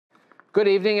Good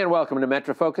evening and welcome to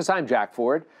MetroFocus. I'm Jack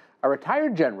Ford. A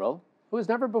retired general who has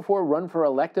never before run for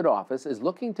elected office is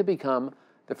looking to become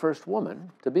the first woman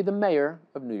to be the mayor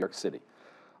of New York City.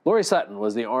 Loree Sutton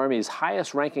was the Army's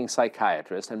highest-ranking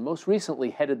psychiatrist and most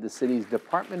recently headed the city's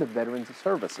Department of Veterans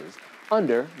Services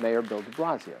under Mayor Bill de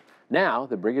Blasio. Now,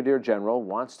 the Brigadier General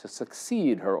wants to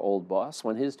succeed her old boss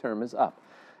when his term is up.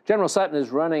 General Sutton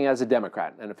is running as a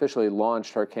Democrat and officially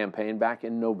launched her campaign back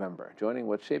in November, joining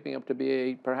what's shaping up to be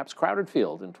a perhaps crowded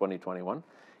field in 2021.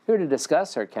 Here to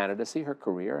discuss her candidacy, her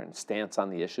career, and stance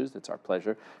on the issues, it's our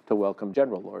pleasure to welcome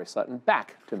General Loree Sutton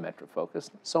back to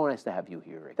MetroFocus. So nice to have you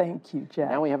here again. Thank you,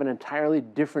 Jack. Now we have an entirely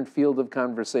different field of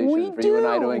conversation for you and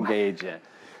I to engage in.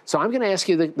 So I'm going to ask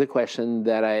you the question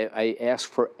that I ask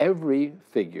for every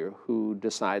figure who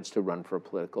decides to run for a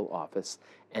political office,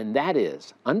 and that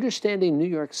is, understanding New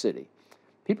York City.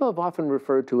 People have often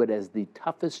referred to it as the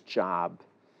toughest job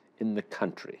in the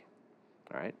country,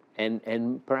 all right?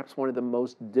 And perhaps one of the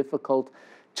most difficult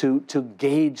to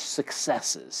gauge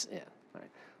successes in. Right?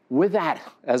 With that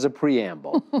as a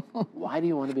preamble, why do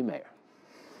you want to be mayor?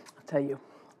 I'll tell you,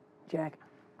 Jack,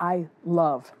 I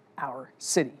love our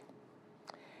city.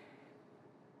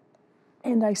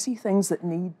 And I see things that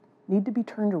need to be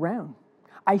turned around.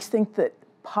 I think that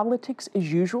politics,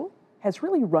 as usual, has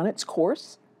really run its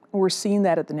course. We're seeing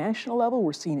that at the national level.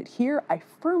 We're seeing it here. I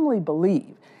firmly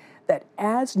believe that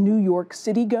as New York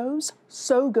City goes,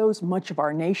 so goes much of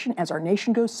our nation. As our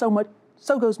nation goes,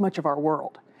 so goes much of our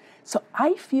world. So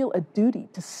I feel a duty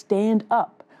to stand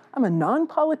up. I'm a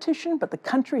non-politician, but the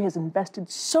country has invested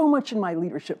so much in my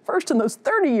leadership, first in those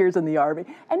 30 years in the Army,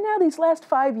 and now these last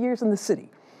 5 years in the city.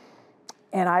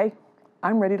 And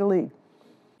I'm ready to lead.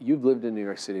 You've lived in New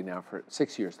York City now for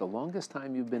 6 years, the longest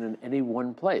time you've been in any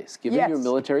one place, given your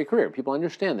military career. People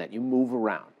understand that. You move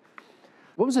around.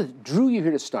 What was it that drew you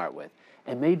here to start with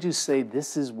and made you say,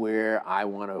 this is where I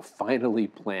want to finally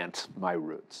plant my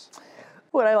roots?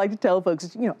 What I like to tell folks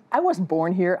is, I wasn't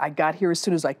born here. I got here as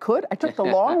soon as I could. I took the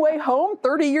long way home,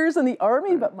 30 years in the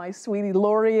Army, but my sweetie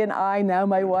Lori and I, now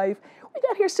my wife, we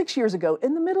got here 6 years ago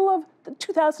in the middle of the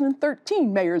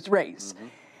 2013 mayor's race. Mm-hmm.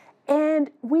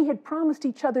 And we had promised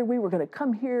each other we were going to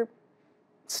come here,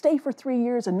 stay for 3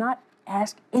 years and not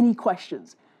ask any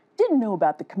questions. Didn't know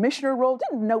about the commissioner role,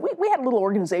 didn't know. We had a little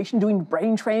organization doing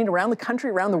brain training around the country,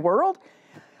 around the world.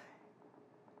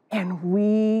 And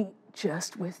we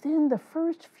just, within the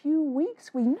first few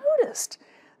weeks, we noticed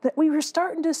that we were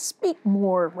starting to speak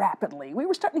more rapidly. We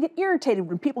were starting to get irritated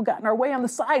when people got in our way on the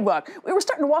sidewalk. We were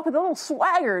starting to walk with a little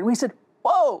swagger, and we said,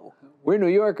 whoa. We're New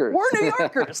Yorkers. We're New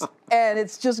Yorkers. And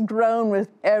it's just grown with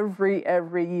every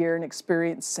year and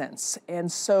experience since.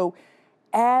 And so,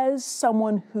 as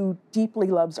someone who deeply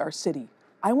loves our city,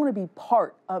 I want to be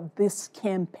part of this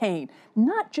campaign,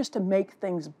 not just to make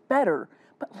things better,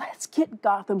 but let's get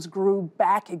Gotham's groove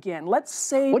back again. Let's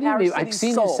save our city's soul. What do you mean? I've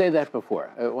seen you say that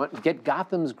before. Get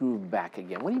Gotham's groove back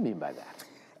again. What do you mean by that?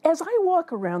 As I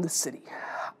walk around the city,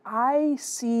 I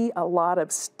see a lot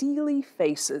of steely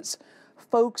faces,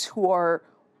 folks who are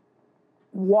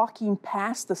walking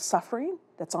past the suffering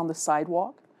that's on the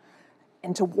sidewalk,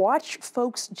 and to watch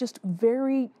folks just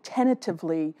very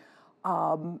tentatively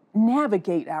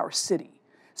navigate our city.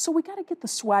 So we got to get the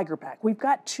swagger back. We've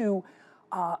got to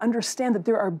understand that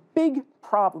there are big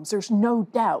problems, there's no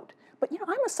doubt. But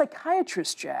I'm a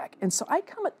psychiatrist, Jack, and so I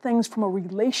come at things from a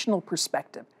relational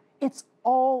perspective. It's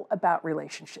all about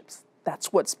relationships.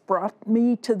 That's what's brought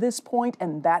me to this point,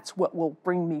 and that's what will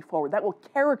bring me forward. That will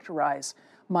characterize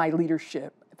my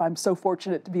leadership if I'm so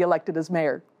fortunate to be elected as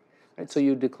mayor. Right, so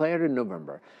you declared in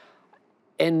November,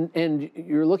 and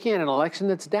you're looking at an election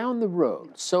that's down the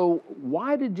road. So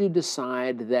why did you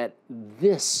decide that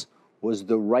this was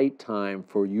the right time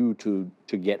for you to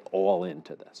get all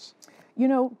into this?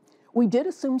 We did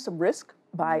assume some risk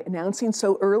by announcing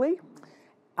so early.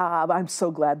 I'm so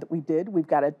glad that we did. We've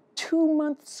got a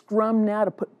 2-month scrum now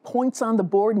to put points on the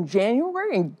board in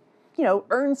January and,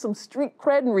 earn some street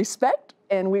cred and respect.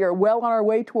 And we are well on our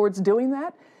way towards doing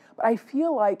that. But I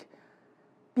feel like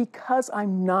because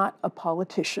I'm not a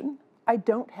politician, I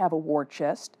don't have a war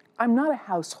chest, I'm not a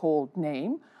household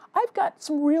name, I've got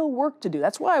some real work to do.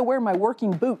 That's why I wear my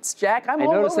working boots, Jack. I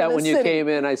noticed that when you came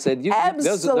in. I said,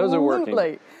 those are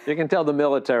working. You can tell the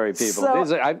military people.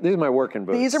 So, these are my working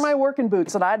boots. These are my working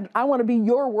boots, and I want to be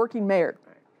your working mayor.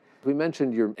 We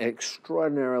mentioned your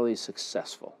extraordinarily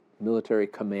successful military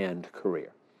command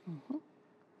career. Mm-hmm.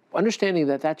 Understanding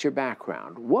that that's your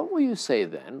background, what will you say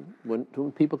then when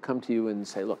people come to you and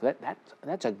say, look,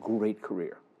 that's a great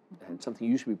career and something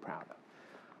you should be proud of,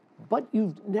 but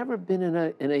you've never been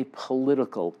in a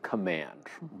political command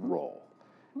role.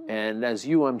 And as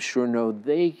you, I'm sure, know,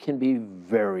 they can be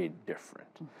very different.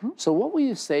 So what will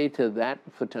you say to that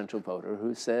potential voter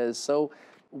who says, so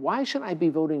why should I be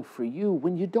voting for you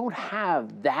when you don't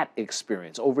have that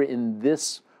experience over in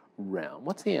this realm?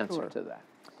 What's the answer to that?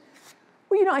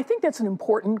 Well, you know, I think that's an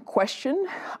important question.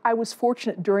 I was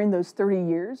fortunate during those 30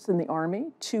 years in the Army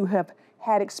to have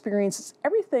had experiences,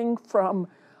 everything from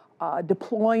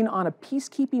deploying on a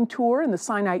peacekeeping tour in the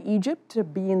Sinai, Egypt, to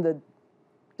being the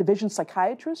division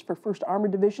psychiatrist for 1st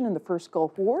Armored Division in the First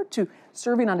Gulf War, to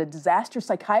serving on a disaster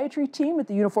psychiatry team at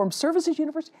the Uniformed Services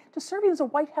University, to serving as a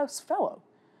White House Fellow,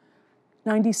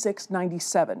 96,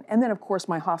 97. And then, of course,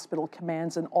 my hospital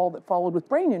commands and all that followed with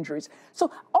brain injuries.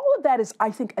 So all of that is, I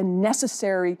think, a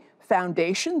necessary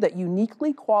foundation that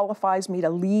uniquely qualifies me to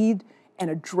lead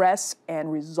and address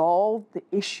and resolve the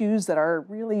issues that are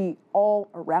really all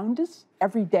around us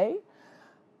every day.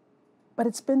 But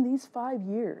it's been these 5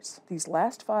 years, these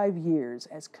last 5 years,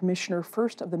 as Commissioner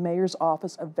first of the Mayor's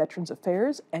Office of Veterans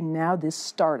Affairs, and now this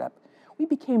startup. We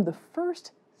became the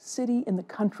first city in the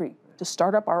country to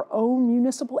start up our own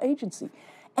municipal agency.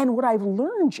 And what I've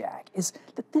learned, Jack, is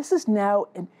that this is now,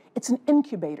 it's an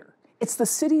incubator. It's the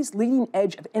city's leading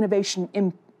edge of innovation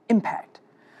impact.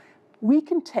 We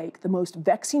can take the most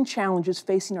vexing challenges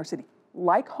facing our city,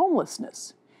 like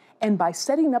homelessness, and by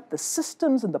setting up the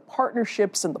systems and the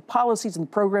partnerships and the policies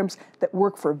and programs that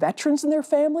work for veterans and their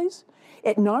families,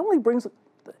 it not only brings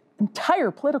the entire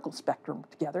political spectrum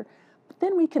together, but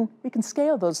then we can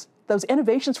scale those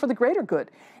innovations for the greater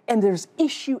good. And there's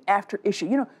issue after issue.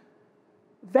 You know,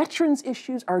 veterans'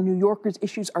 issues are New Yorkers'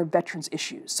 issues, are veterans'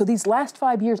 issues. So these last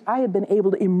 5 years, I have been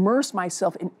able to immerse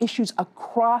myself in issues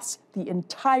across the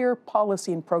entire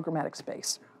policy and programmatic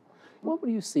space. What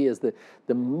would you see as the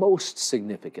most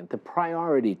significant, the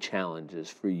priority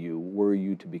challenges for you were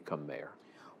you to become mayor?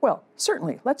 Well,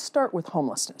 certainly. Let's start with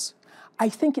homelessness. I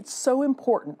think it's so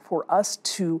important for us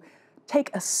to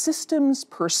take a systems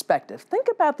perspective. Think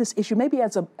about this issue maybe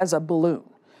as a balloon.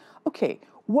 Okay,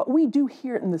 what we do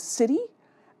here in the city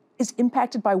is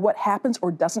impacted by what happens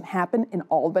or doesn't happen in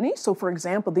Albany. So, for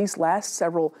example, these last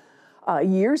several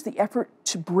years, the effort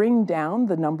to bring down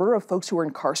the number of folks who are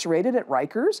incarcerated at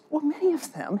Rikers, well, many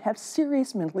of them have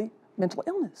serious mental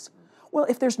illness. Well,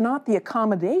 if there's not the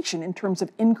accommodation in terms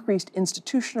of increased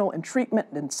institutional and treatment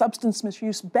and substance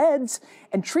misuse beds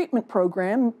and treatment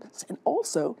programs, and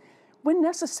also, when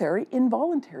necessary,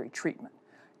 involuntary treatment.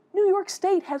 New York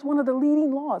State has one of the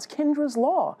leading laws, Kendra's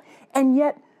Law, and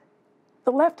yet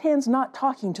the left hand's not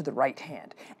talking to the right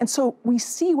hand. And so we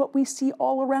see what we see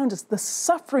all around us, the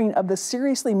suffering of the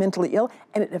seriously mentally ill,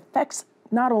 and it affects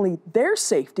not only their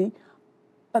safety,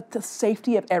 but the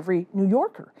safety of every New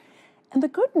Yorker. And the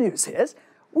good news is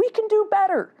we can do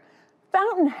better.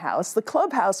 Fountain House, the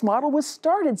clubhouse model, was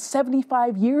started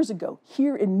 75 years ago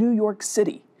here in New York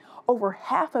City. Over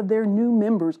half of their new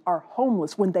members are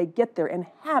homeless when they get there and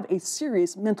have a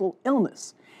serious mental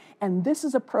illness. And this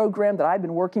is a program that I've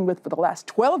been working with for the last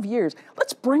 12 years.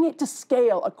 Let's bring it to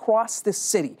scale across this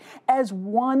city as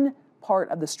one part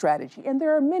of the strategy. And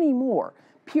there are many more.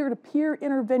 Peer-to-peer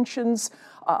interventions.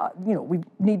 We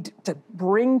need to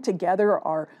bring together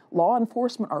our law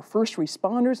enforcement, our first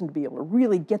responders, and to be able to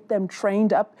really get them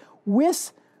trained up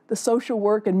with the social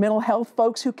work and mental health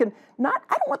folks who can I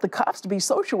don't want the cops to be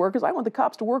social workers. I want the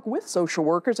cops to work with social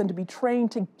workers and to be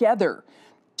trained together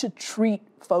to treat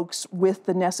folks with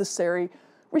the necessary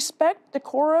respect,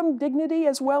 decorum, dignity,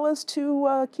 as well as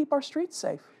to keep our streets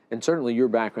safe. And certainly your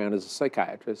background as a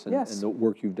psychiatrist and, Yes. and the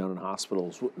work you've done in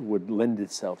hospitals would lend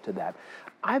itself to that.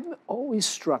 I'm always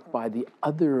struck by the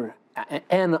other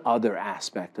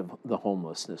aspect of the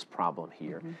homelessness problem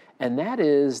here, and that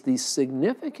is the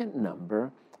significant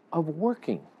number of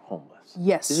working homeless.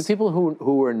 Yes. These are people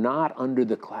who are not under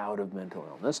the cloud of mental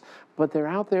illness, but they're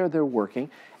out there, they're working,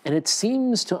 and it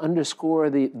seems to underscore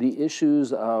the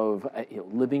issues of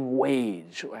living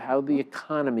wage, how the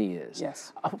economy is,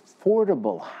 Yes.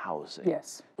 affordable housing.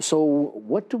 Yes. So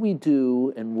what do we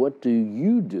do, and what do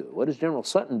you do? What does General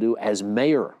Sutton do as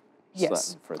Mayor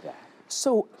Sutton for that?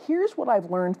 So here's what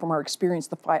I've learned from our experience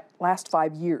the last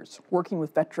 5 years working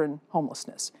with veteran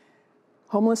homelessness.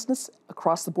 Homelessness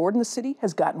across the board in the city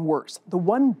has gotten worse. The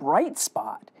one bright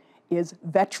spot is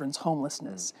veterans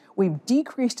homelessness. We've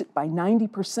decreased it by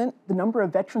 90%. The number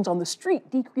of veterans on the street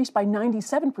decreased by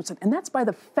 97%, and that's by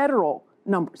the federal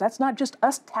numbers. That's not just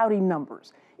us touting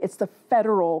numbers. It's the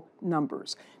federal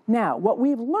numbers. Now, what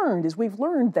we've learned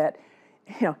that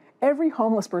every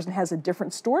homeless person has a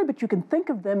different story, but you can think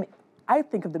of them, I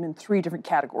think of them in 3 different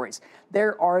categories.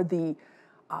 There are the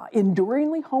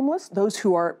enduringly homeless, those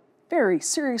who are very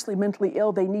seriously mentally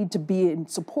ill. They need to be in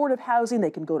supportive housing. They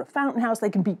can go to Fountain House.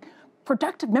 They can be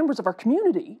productive members of our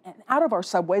community and out of our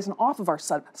subways and off of our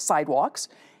sidewalks.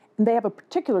 And they have a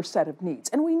particular set of needs.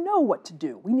 And we know what to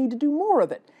do. We need to do more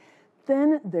of it.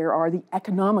 Then there are the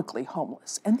economically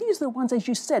homeless. And these are the ones, as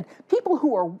you said, people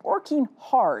who are working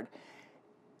hard,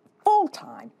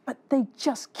 full-time, but they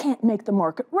just can't make the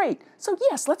market rate. So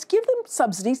yes, let's give them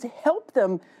subsidies to help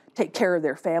them take care of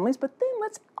their families, but then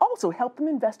let's also help them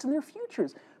invest in their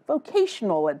futures,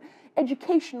 vocational and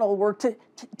educational work to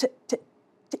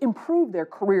improve their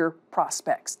career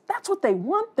prospects. That's what they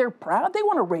want. They're proud. They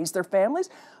want to raise their families,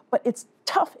 but it's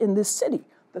tough in this city.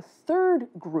 The third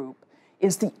group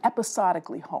is the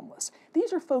episodically homeless.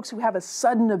 These are folks who have a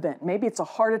sudden event. Maybe it's a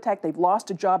heart attack, they've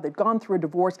lost a job, they've gone through a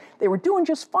divorce, they were doing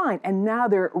just fine, and now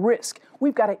they're at risk.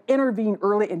 We've got to intervene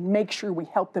early and make sure we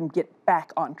help them get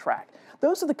back on track.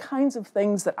 Those are the kinds of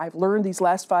things that I've learned these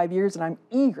last 5 years, and I'm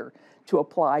eager to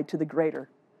apply to the greater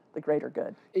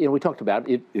good. You know, we talked about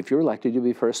if you're elected, you'll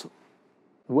be first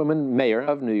woman mayor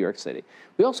of New York City.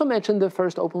 We also mentioned the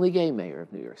first openly gay mayor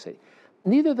of New York City.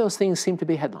 Neither of those things seem to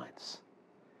be headlines.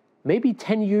 Maybe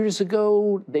 10 years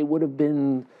ago, they would have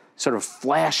been sort of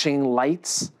flashing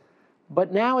lights,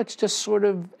 but now it's just sort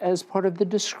of as part of the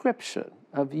description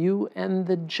of you and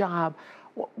the job.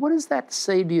 What does that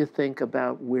say, do you think,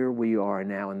 about where we are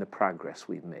now and the progress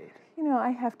we've made? You know,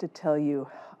 I have to tell you,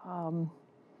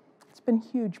 it's been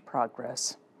huge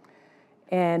progress.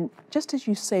 And just as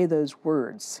you say those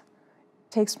words,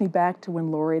 it takes me back to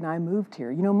when Loree and I moved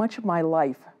here. You know, much of my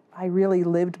life, I really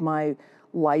lived my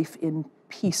life in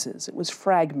pieces. It was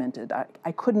fragmented.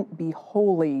 I couldn't be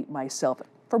wholly myself.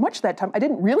 For much of that time, I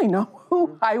didn't really know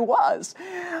who I was.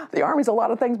 The Army's a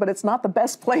lot of things, but it's not the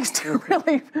best place to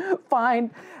really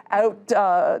find out,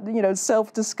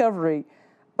 self-discovery.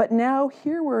 But now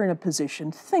here we're in a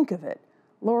position, think of it.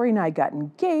 Loree and I got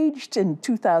engaged in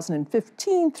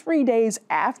 2015, 3 days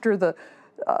after the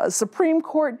Supreme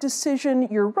Court decision.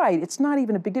 You're right, it's not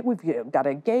even a big deal. We've got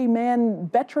a gay man,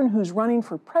 veteran, who's running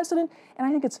for president, and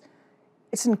I think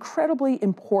it's incredibly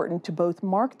important to both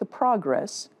mark the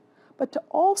progress, but to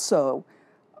also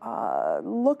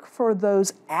look for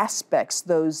those aspects,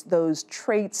 those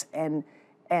traits and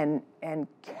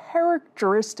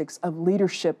characteristics of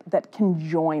leadership that can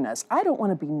join us. I don't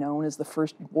want to be known as the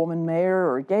first woman mayor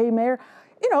or gay mayor.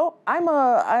 You know, I'm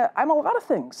a lot of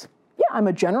things. Yeah, I'm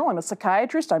a general, I'm a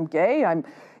psychiatrist, I'm gay, I'm,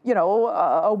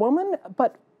 a woman,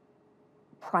 but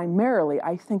primarily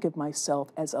I think of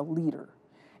myself as a leader.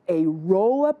 A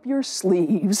roll up your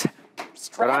sleeves,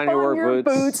 strap on your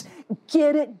boots,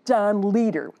 get it done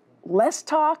leader. Less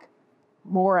talk,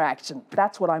 more action.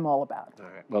 That's what I'm all about. All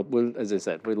right. Well, as I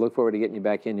said, we look forward to getting you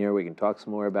back in here. We can talk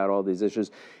some more about all these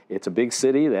issues. It's a big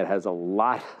city that has a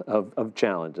lot of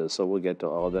challenges, so we'll get to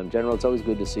all of them. General, it's always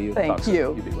good to see you. Thank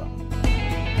you. You be well.